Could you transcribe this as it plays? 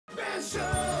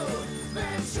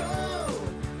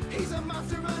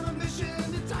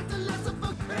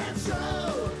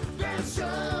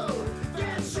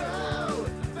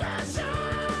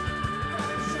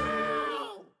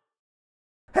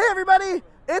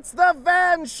It's the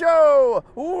Van Show!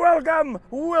 Welcome,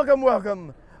 welcome,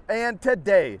 welcome. And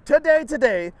today,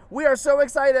 we are so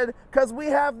excited because we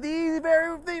have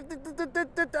I'm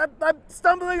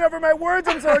stumbling over my words,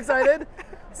 I'm so excited.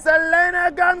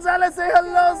 Xelena Gonzalez, say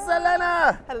hello,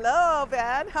 Xelena. Hello,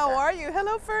 Van. How are you?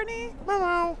 Hello, Fernie.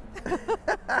 Hello.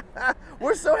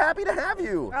 We're so happy to have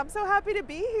you. I'm so happy to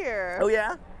be here. Oh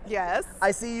yeah? Yes.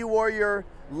 I see you wore your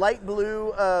light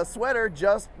blue sweater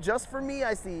just for me,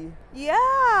 I see.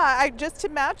 Yeah, just to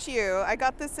match you. I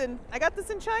got this in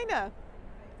China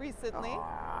recently.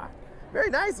 Aww. Very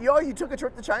nice. You took a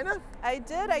trip to China? I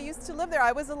did. I used to live there.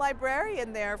 I was a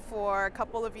librarian there for a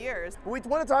couple of years. We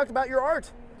want to talk about your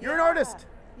art. You're an artist.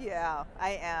 Yeah,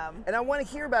 I am. And I want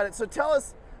to hear about it. So tell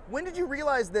us, when did you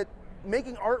realize that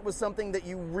making art was something that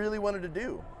you really wanted to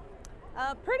do?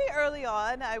 Pretty early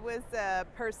on. I was a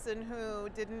person who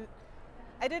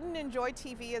I didn't enjoy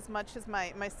TV as much as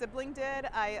my sibling did.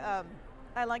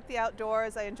 I liked the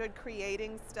outdoors. I enjoyed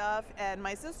creating stuff. And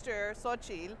my sister,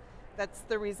 Xochitl, that's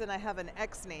the reason I have an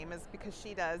X name, is because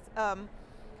she does.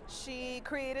 She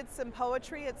created some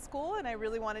poetry at school, and I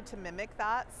really wanted to mimic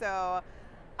that. So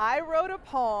I wrote a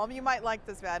poem. You might like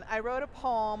this, Van. I wrote a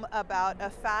poem about a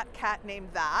fat cat named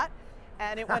That,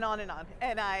 and it went on and on.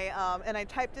 And I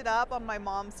typed it up on my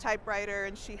mom's typewriter,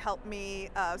 and she helped me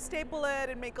staple it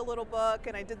and make a little book,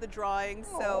 and I did the drawings.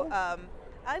 So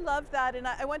I loved that, and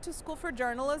I went to school for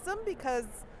journalism because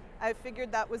I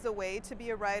figured that was a way to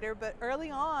be a writer. But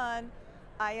early on,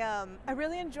 I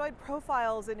really enjoyed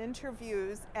profiles and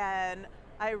interviews, and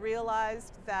I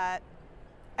realized that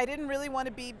I didn't really want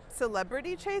to be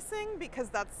celebrity chasing, because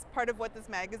that's part of what this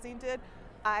magazine did.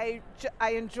 I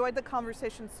enjoyed the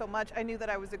conversation so much. I knew that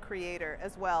I was a creator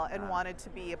as well and wanted to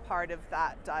be a part of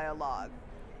that dialogue.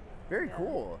 Very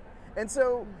cool. And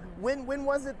so when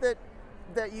was it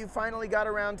that you finally got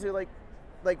around to like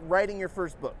writing your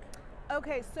first book?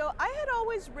 Okay, so I had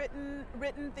always written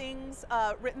things,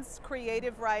 written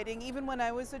creative writing, even when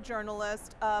I was a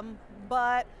journalist.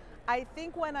 But I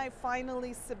think when I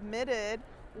finally submitted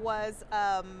was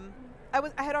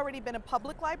I had already been a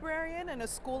public librarian and a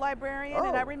school librarian,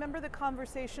 and I remember the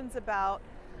conversations about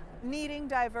needing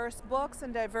diverse books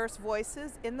and diverse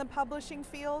voices in the publishing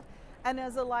field. And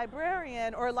as a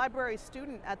librarian, or a library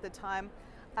student at the time,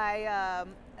 I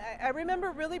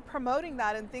remember really promoting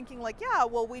that and thinking like, yeah,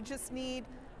 well, we just need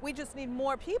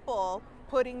more people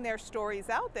putting their stories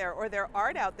out there or their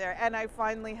art out there. And I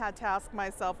finally had to ask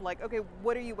myself, like, okay,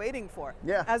 what are you waiting for?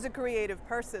 Yeah. As a creative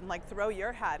person, like, throw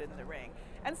your hat in the ring.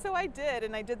 And so I did,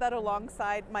 and I did that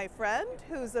alongside my friend,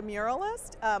 who's a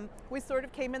muralist. We sort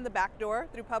of came in the back door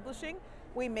through publishing.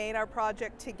 We made our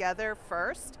project together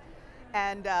first,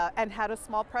 and had a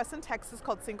small press in Texas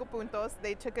called Cinco Puntos.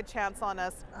 They took a chance on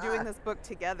us doing this book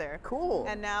together. Cool.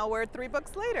 And now we're 3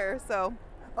 books later, so,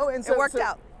 and it worked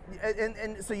out.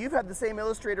 And so you've had the same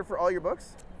illustrator for all your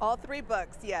books? All 3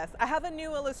 books, yes. I have a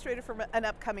new illustrator for an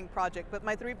upcoming project, but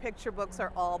my 3 picture books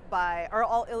are all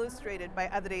illustrated by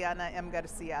Adriana M.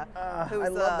 Garcia. I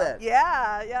love that.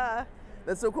 Yeah, yeah.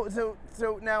 That's so cool. So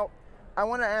now I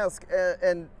want to ask,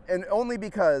 and only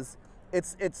because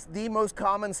it's the most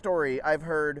common story I've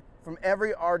heard from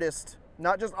every artist,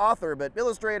 not just author, but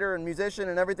illustrator and musician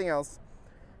and everything else,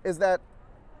 is that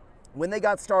when they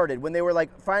got started, when they were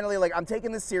finally I'm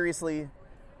taking this seriously,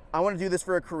 I want to do this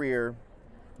for a career,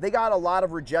 they got a lot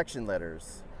of rejection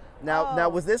letters. Now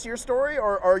was this your story,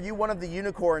 or are you one of the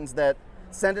unicorns that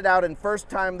sent it out and first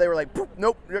time they were like,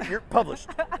 nope, you're published?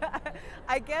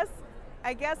 I guess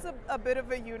a bit of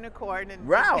a unicorn. And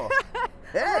wow.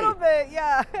 Hey. A little bit,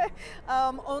 yeah.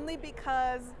 Only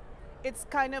because it's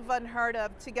kind of unheard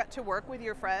of to get to work with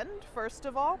your friend, first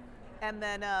of all. And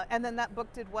then that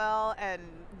book did well, and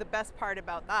the best part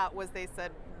about that was they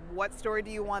said, what story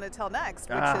do you want to tell next?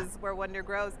 Which is where wonder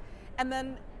grows. And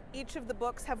then each of the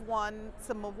books have won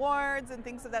some awards and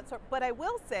things of that sort. But I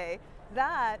will say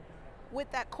that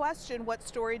with that question, what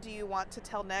story do you want to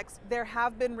tell next, there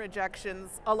have been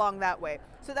rejections along that way.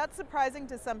 So that's surprising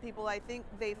to some people. I think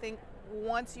they think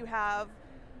once you have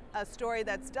a story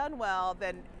that's done well,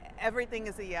 then everything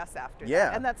is a yes after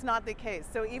that. And that's not the case.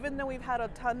 So even though we've had a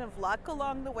ton of luck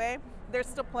along the way, there's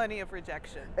still plenty of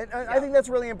rejection. And I think that's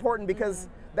really important, because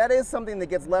that is something that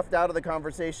gets left out of the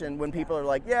conversation when people are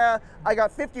like, yeah, I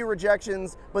got 50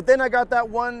 rejections, but then I got that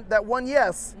one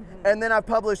yes, and then I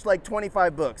published like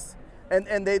 25 books.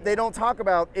 And they don't talk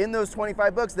about, in those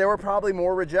 25 books, there were probably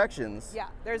more rejections. Yeah,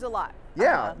 there's a lot.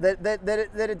 Yeah,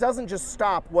 that it doesn't just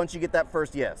stop once you get that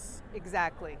first yes.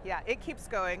 Exactly, yeah, it keeps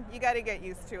going. You got to get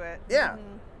used to it. Yeah,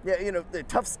 yeah, the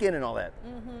tough skin and all that.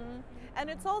 And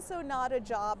it's also not a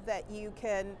job that you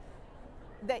can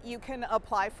that you can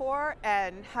apply for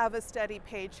and have a steady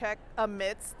paycheck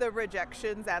amidst the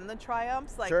rejections and the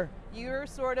triumphs. Like, Sure. you're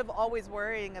sort of always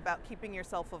worrying about keeping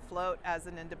yourself afloat as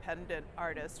an independent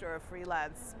artist or a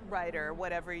freelance writer,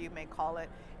 whatever you may call it.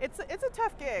 It's a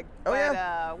tough gig, Oh, but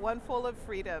yeah. one full of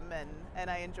freedom, and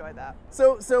I enjoy that.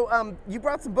 So you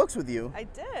brought some books with you. I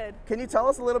did. Can you tell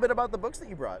us a little bit about the books that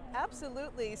you brought?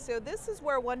 Absolutely. So this is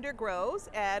Where Wonder Grows,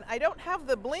 and I don't have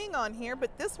the bling on here,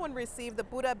 but this one received the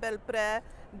Pura Belpré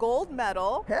Gold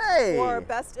Medal Hey! for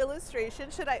Best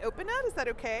Illustration. Should I open it? Is that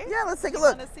okay? Yeah, let's take a You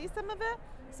look. want to see some of it?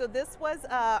 So this was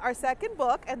our second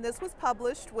book, and this was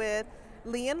published with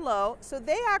Lee and Low. So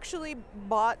they actually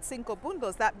bought Cinco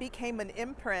Puntos. That became an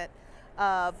imprint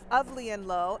of Lee and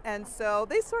Low, and so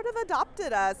they sort of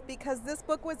adopted us because this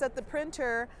book was at the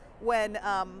printer when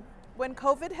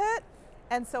COVID hit,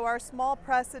 and so our small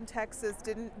press in Texas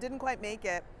didn't quite make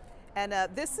it. And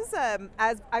this is,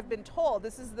 as I've been told,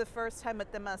 this is the first time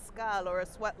that the Temazcal, or a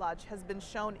sweat lodge, has been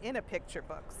shown in a picture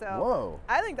book. So Whoa.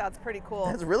 I think that's pretty cool.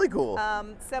 That's really cool.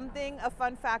 A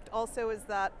fun fact also is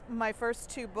that my first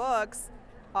two books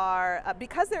are,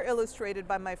 because they're illustrated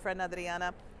by my friend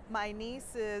Adriana, my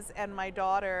nieces and my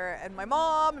daughter and my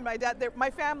mom and my dad, my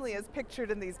family is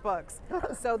pictured in these books.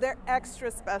 So they're extra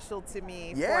special to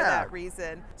me for that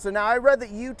reason. So now I read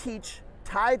that you teach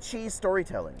Tai Chi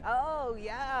storytelling. Oh,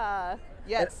 yeah.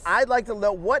 Yes. And I'd like to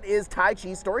know, what is Tai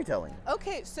Chi storytelling?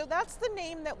 Okay, so that's the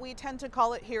name that we tend to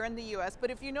call it here in the US.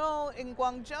 But if you know, in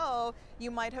Guangzhou,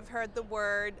 you might have heard the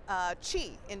word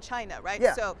Qi in China, right?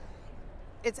 Yeah. So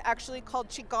it's actually called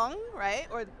Qigong, right?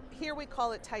 Or here we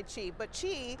call it Tai Chi, but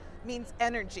Qi means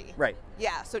energy. Right.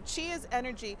 Yeah, so Qi is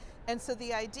energy. And so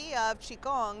the idea of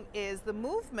Qigong is the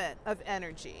movement of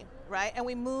energy, right? And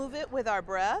we move it with our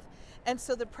breath. And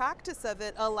so the practice of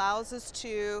it allows us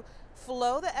to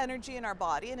flow the energy in our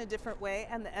body in a different way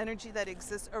and the energy that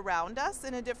exists around us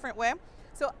in a different way.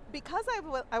 So because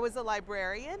I was a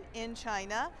librarian in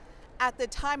China, at the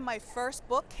time my first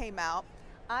book came out,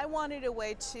 I wanted a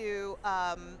way to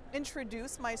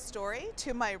introduce my story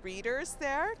to my readers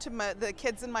there, to the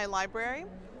kids in my library.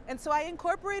 And so I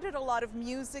incorporated a lot of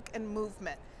music and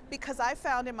movement because I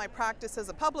found in my practice as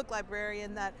a public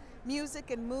librarian that music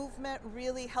and movement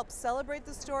really helps celebrate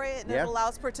the story, and it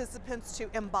allows participants to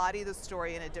embody the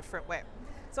story in a different way.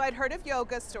 So I'd heard of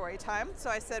yoga story time, so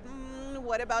I said,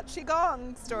 what about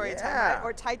Qigong story time, right?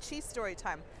 Or Tai Chi story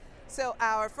time? So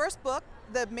our first book,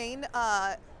 the main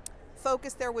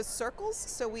focus there was circles.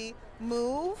 So we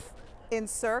move in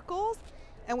circles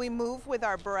and we move with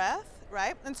our breath,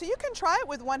 right? And so you can try it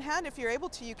with one hand if you're able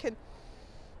to. You can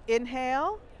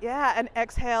inhale, and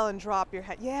exhale and drop your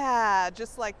head.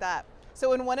 Just like that.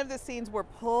 So in one of the scenes, we're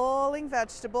pulling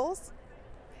vegetables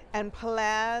and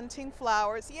planting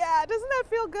flowers. Doesn't that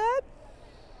feel good?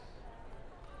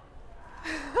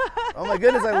 Oh my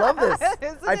goodness, I love this.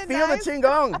 I feel nice? the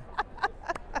Qigong.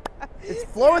 It's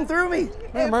flowing through me.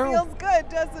 It feels good,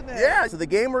 doesn't it? Yeah. So the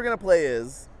game we're going to play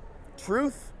is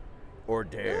Truth or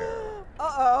Dare.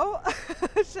 Uh-oh.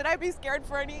 Should I be scared,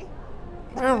 Fernie?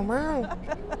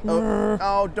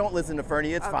 Oh, don't listen to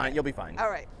Fernie. It's fine. You'll be fine. All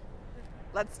right.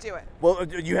 Let's do it. Well,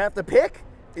 you have to pick.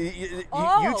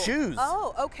 You choose.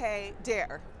 Oh, okay.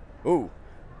 Dare. Ooh.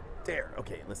 Dare.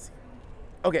 Okay, let's see.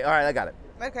 Okay, all right, I got it.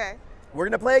 Okay. We're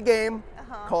going to play a game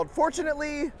called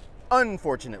Fortunately,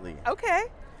 Unfortunately. Okay.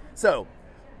 So,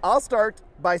 I'll start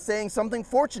by saying something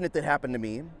fortunate that happened to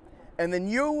me, and then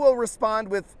you will respond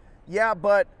with, yeah,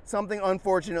 but something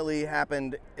unfortunately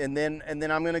happened, and then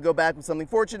I'm going to go back with something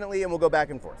fortunately, and we'll go back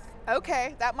and forth.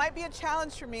 Okay, that might be a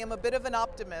challenge for me. I'm a bit of an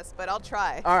optimist, but I'll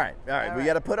try. All right. We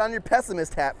got to put on your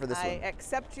pessimist hat for this one. I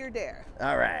accept your dare.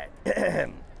 All right.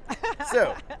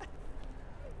 So,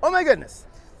 oh my goodness.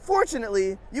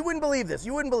 Fortunately, you wouldn't believe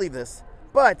this,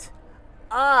 but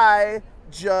I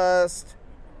just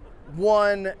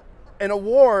won an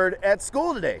award at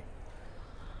school today.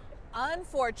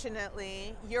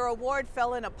 Unfortunately, your award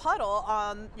fell in a puddle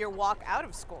on your walk out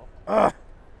of school.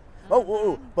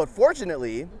 But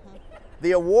fortunately,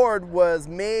 the award was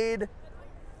made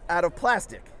out of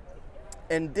plastic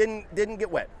and didn't get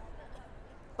wet.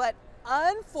 But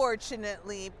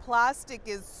unfortunately, plastic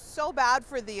is so bad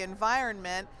for the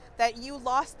environment that you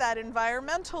lost that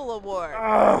environmental award.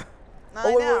 I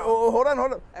know. Hold on.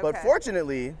 Okay. But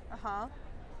fortunately,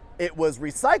 it was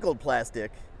recycled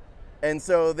plastic, and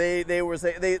so they were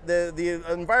saying the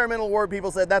environmental award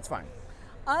people said that's fine.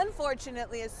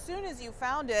 Unfortunately, as soon as you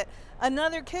found it,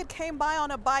 another kid came by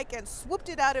on a bike and swooped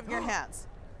it out of your hands.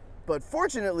 But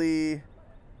fortunately,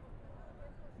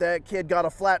 that kid got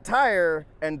a flat tire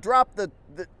and dropped the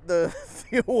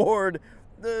award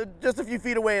just a few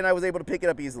feet away, and I was able to pick it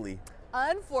up easily.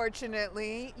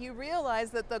 Unfortunately, you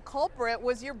realized that the culprit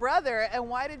was your brother, and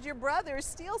why did your brother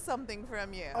steal something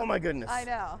from you? Oh my goodness. I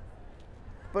know.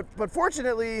 But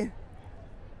fortunately,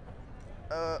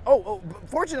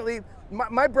 fortunately,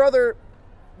 my brother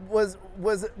was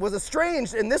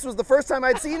estranged, and this was the first time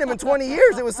I'd seen him in 20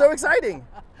 years. It was so exciting.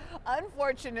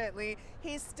 Unfortunately,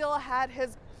 he still had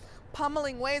his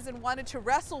pummeling ways and wanted to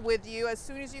wrestle with you as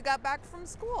soon as you got back from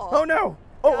school. Oh no.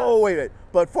 Oh, wait.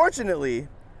 But fortunately,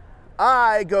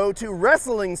 I go to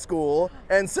wrestling school,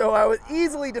 and so I was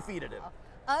easily defeated him.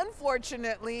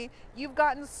 Unfortunately, you've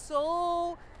gotten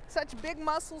such big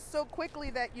muscles so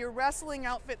quickly that your wrestling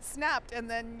outfit snapped and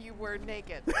then you were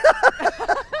naked.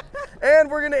 And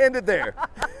we're gonna end it there.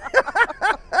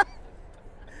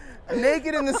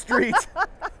 Naked in the street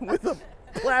with a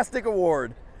plastic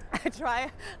award. I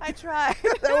tried.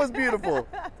 That was beautiful.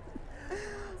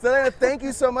 Xelena, thank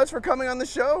you so much for coming on the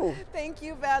show. Thank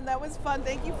you, Van. That was fun.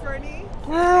 Thank you, Fernie.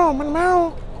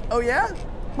 Oh yeah?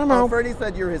 Oh, Fernie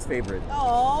said you're his favorite.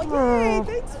 Oh, yay.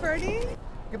 Thanks, Fernie.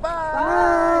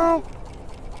 Goodbye. Bye.